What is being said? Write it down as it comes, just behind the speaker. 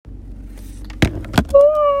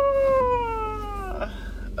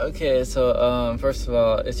Okay, so first of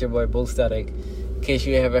all, it's your boy Bull Static. In case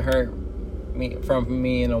you haven't heard from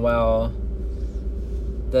me in a while,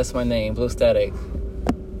 that's my name, Blue Static.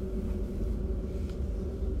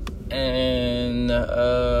 And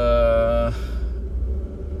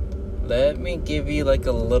let me give you like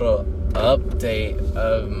a little update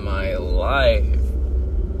of my life.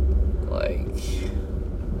 Like,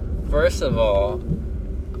 first of all,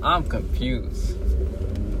 I'm confused.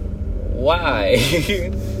 Why?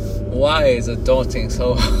 Why is adulting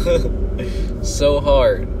so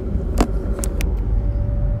hard?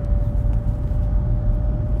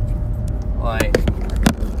 Like,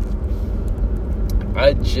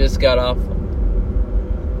 I just got off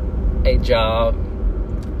a job.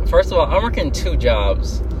 First of all, I'm working 2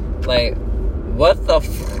 jobs. Like, what the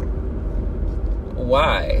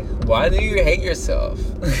why? Why do you hate yourself?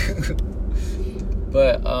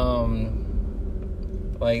 But,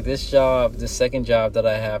 like, this second job that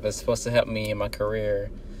I have is supposed to help me in my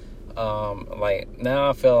career. Like,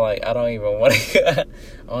 now I feel like I don't even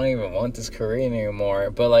want this career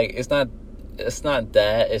anymore. But, like, it's not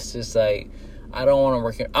that. It's just, like, I don't want to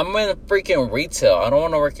work I'm in freaking retail. I don't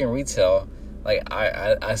want to work in retail. Like,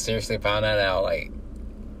 I seriously found that out, like,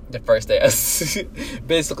 the first day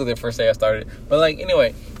basically the first day I started. But, like,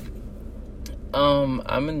 anyway,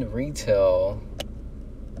 I'm in retail,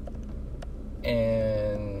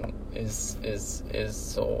 and is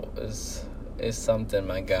something,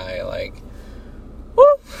 my guy. Like, woo!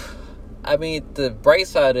 I mean, the bright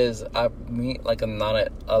side is I meet like a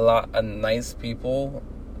lot of nice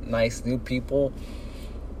new people,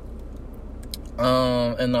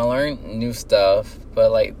 and I learn new stuff. But,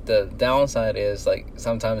 like, the downside is, like,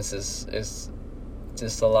 sometimes it's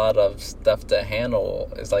just a lot of stuff to handle.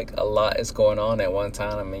 It's like a lot is going on at one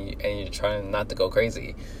time, and you're trying not to go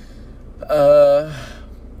crazy.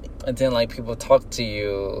 And then, like, people talk to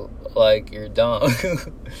you like you're dumb.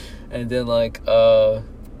 And then, like,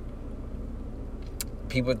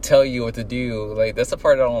 people tell you what to do. Like, that's the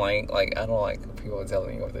part I don't like. Like, I don't like people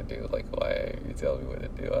telling me what to do. Like, why are you telling me what to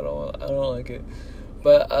do? I don't like it.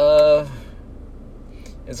 But,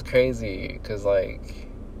 it's crazy, because, like,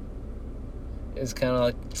 it's kind of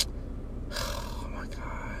like, oh my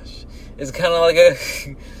gosh, it's kind of like a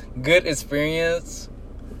good experience,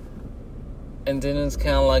 and then it's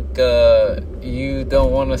kind of like you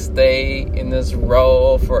don't want to stay in this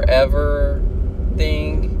role forever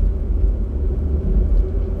thing.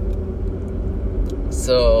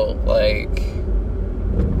 So, like,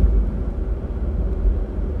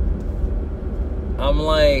 I'm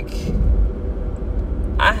like,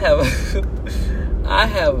 I have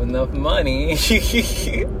enough money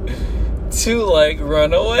to, like,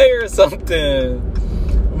 run away or something.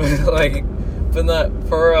 But not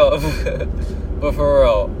for real. but for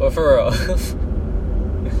real.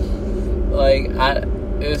 Like, I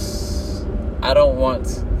don't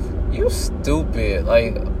want, you stupid.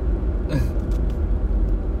 Like,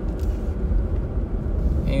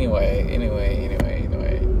 anyway.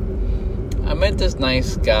 I met this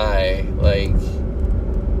nice guy. Like,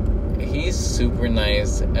 he's super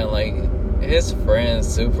nice, and, like, his friend's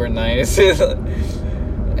super nice.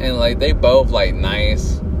 And, like, they both, like,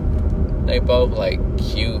 nice. They both, like,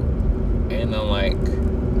 cute. And I'm like,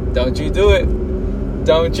 don't you do it.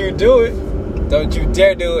 Don't you do it. Don't you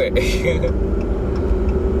dare do it.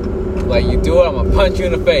 Like, you do it, I'm gonna punch you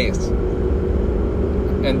in the face.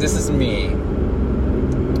 And this is me.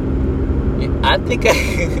 I think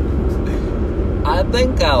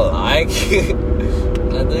I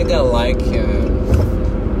like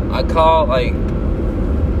him. I call, like,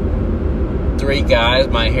 3 guys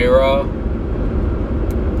my hero.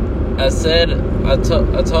 I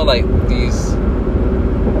told like these.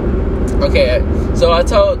 Okay, so I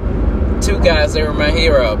told 2 guys they were my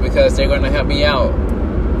hero because they're gonna help me out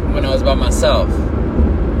when I was by myself.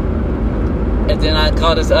 And then I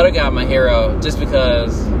called this other guy my hero just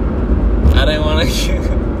because I didn't want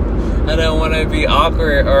to be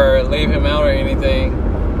awkward or leave him out or anything.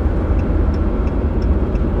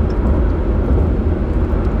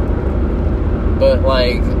 But,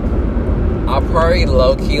 like, I probably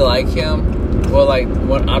low-key like him. Well, like,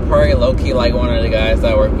 I probably low-key like one of the guys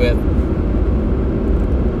that I work with.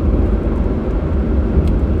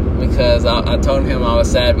 Because I told him I was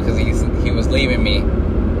sad because he was leaving me.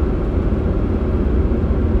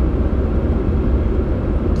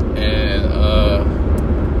 And,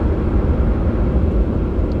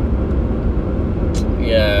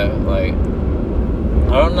 yeah, like,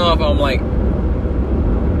 I don't know if I'm, like,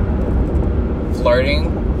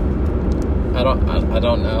 flirting. I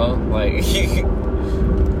don't know. Like,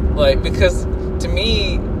 like, because to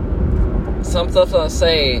me, some stuff I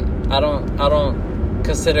say, I don't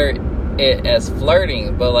consider it as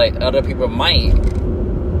flirting, but like other people might.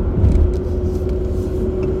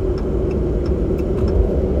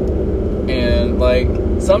 And like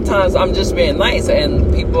sometimes I'm just being nice,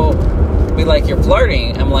 and people be like, "You're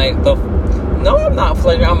flirting." I'm like, "No, I'm not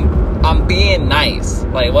flirting. I'm being nice."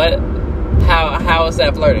 Like what? How is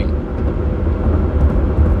that flirting?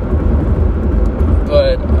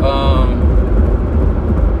 But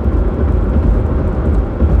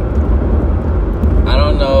I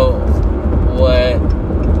don't know what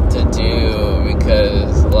to do,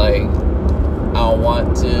 because like I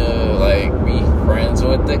want to like be friends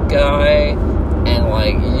with the guy, and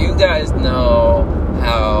like you guys know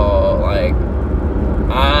how like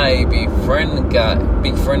I befriend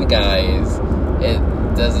guys. It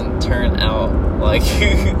doesn't turn out like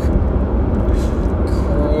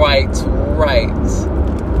quite right,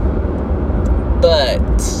 but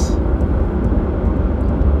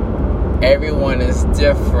everyone is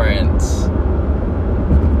different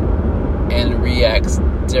and reacts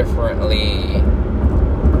differently,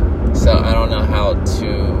 so I don't know how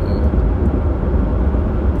to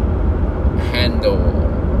handle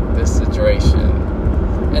this situation.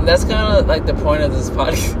 And that's kind of like the point of this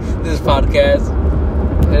podcast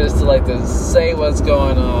is to like to say what's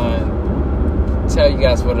going on, tell you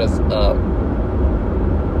guys what is up,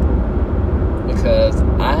 because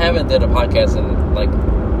I haven't did a podcast in like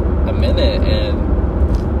a minute, and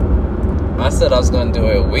I said I was going to do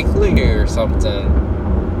it weekly or something,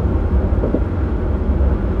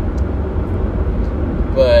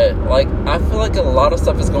 but like I feel like a lot of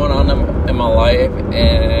stuff is going on in my life,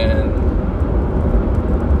 and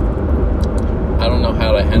I don't know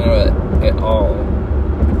how to handle it at all.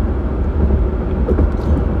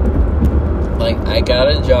 Like I got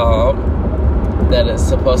a job that is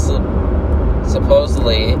supposedly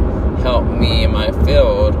help me in my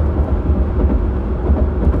field,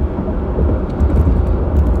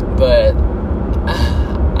 but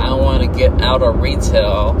I want to get out of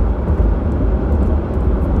retail,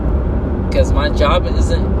 because my job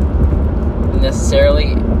isn't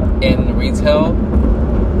necessarily in retail.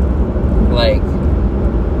 Like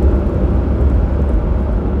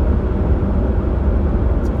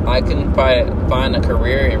I can find a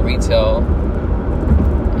career in retail,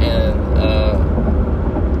 and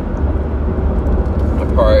my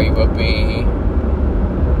priority would be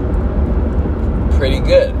pretty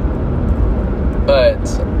good.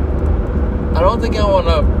 But I don't think I want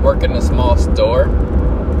to work in a small store.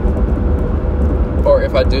 Or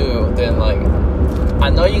if I do, then like I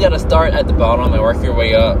know you gotta start at the bottom and work your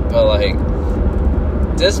way up, but like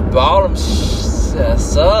this bottom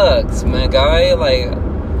sucks, man, guy. Like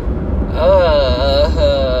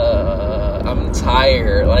I'm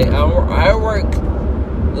tired. Like I work.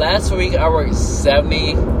 Last week I worked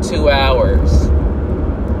 72 hours.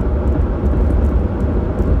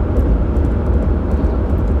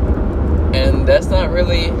 And that's not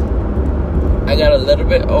really. I got a little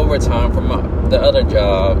bit overtime from the other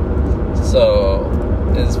job, so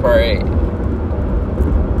it's probably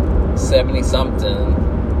 70 something,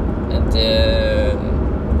 and then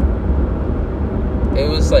it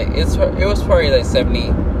was probably like 70.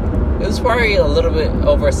 It was probably a little bit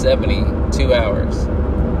over 72 hours.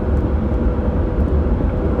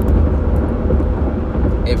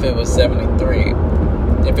 If it was 73,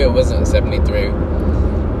 if it wasn't 73,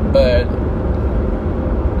 but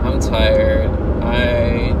I'm tired.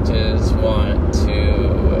 I just want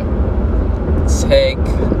to take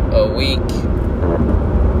a week.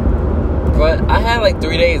 But I had like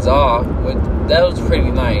 3 days off. That was pretty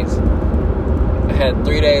nice. I had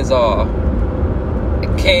 3 days off. I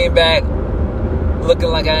came back looking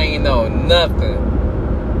like I ain't know nothing.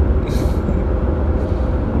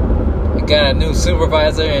 I got a new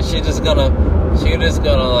supervisor, and she's just gonna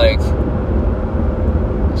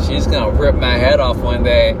rip my head off one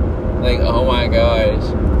day. Like, oh my gosh,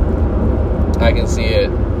 I can see it.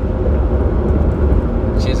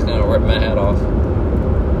 She's gonna rip my head off.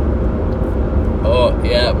 Oh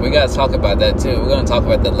yeah, we gotta talk about that too. We're gonna talk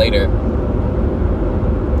about that later.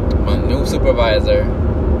 My new supervisor.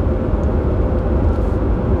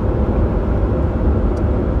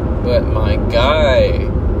 But my guy,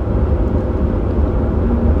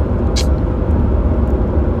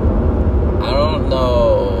 I don't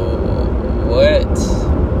know what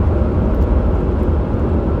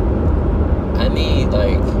I need.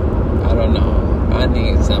 Like, I don't know. I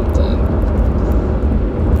need something.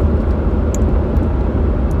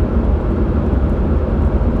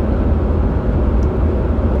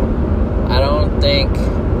 I don't think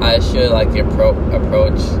I should like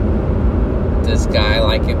approach this guy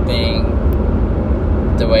like a thing,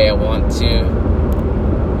 the way I want to,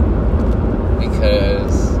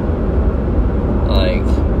 because like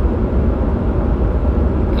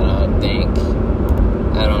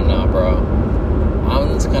I don't know, bro.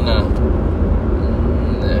 I'm just gonna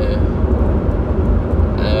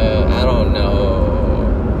I don't know.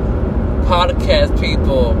 Podcast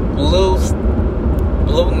people,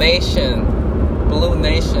 Blue Nation,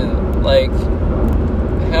 like,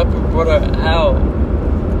 help a brother out.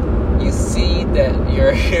 You see that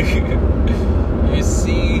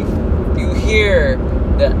you hear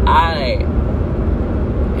that I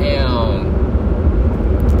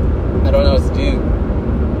don't know what to do.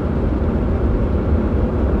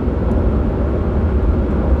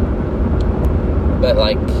 But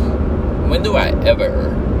like, when do I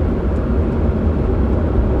ever?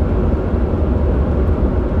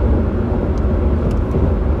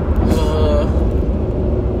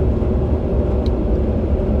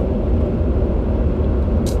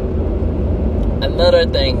 Another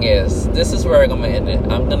thing is, this is where I'm gonna end it.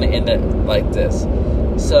 I'm gonna end it like this.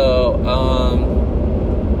 So,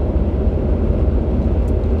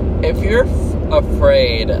 if you're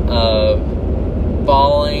afraid of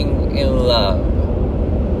falling in love,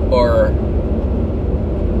 or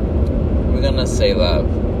we're gonna say love,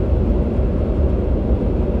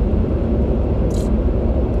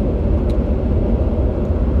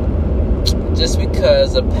 just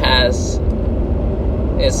because of past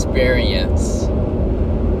experience,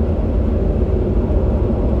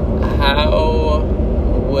 how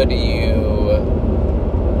would you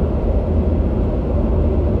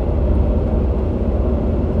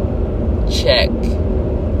check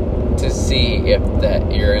to see if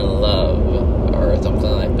that you're in love or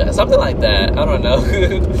something like that? I don't know.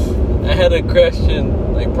 I had a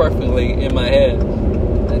question like perfectly in my head,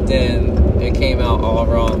 and then it came out all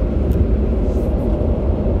wrong.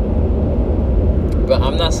 But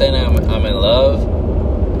I'm not saying I'm in love,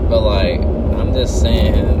 but like, I'm just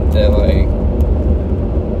saying that, like,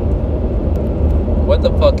 what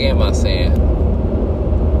the fuck am I saying?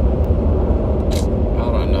 I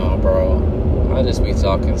don't know, bro. I just be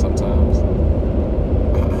talking sometimes.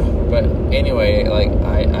 But anyway, like,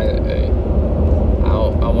 I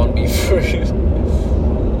want to be friends.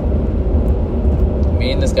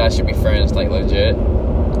 Me and this guy should be friends, like, legit.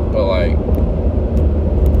 But like,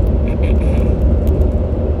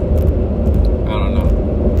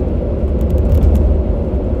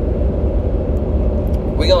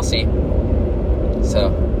 we gonna see.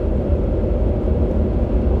 So,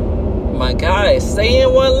 my guy, stay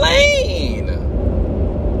in one lane.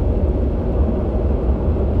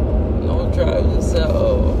 No driving.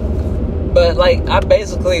 So, but like, I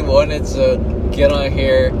basically wanted to get on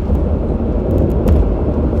here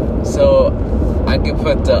so I could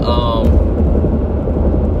put the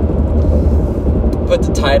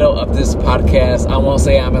title of this podcast. I won't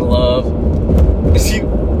say I'm in love.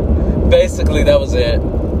 Basically, that was it.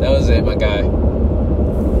 That was it, my guy.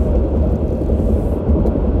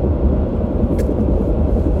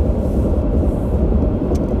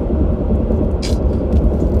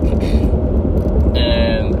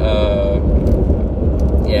 And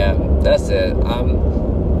yeah, that's it.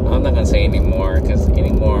 I'm not gonna say anymore, because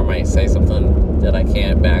anymore I might say something that I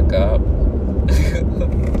can't back up.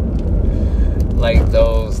 Like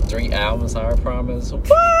those 3 albums I promised.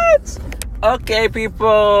 What? Okay, people.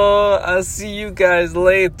 I'll see you guys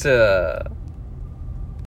later.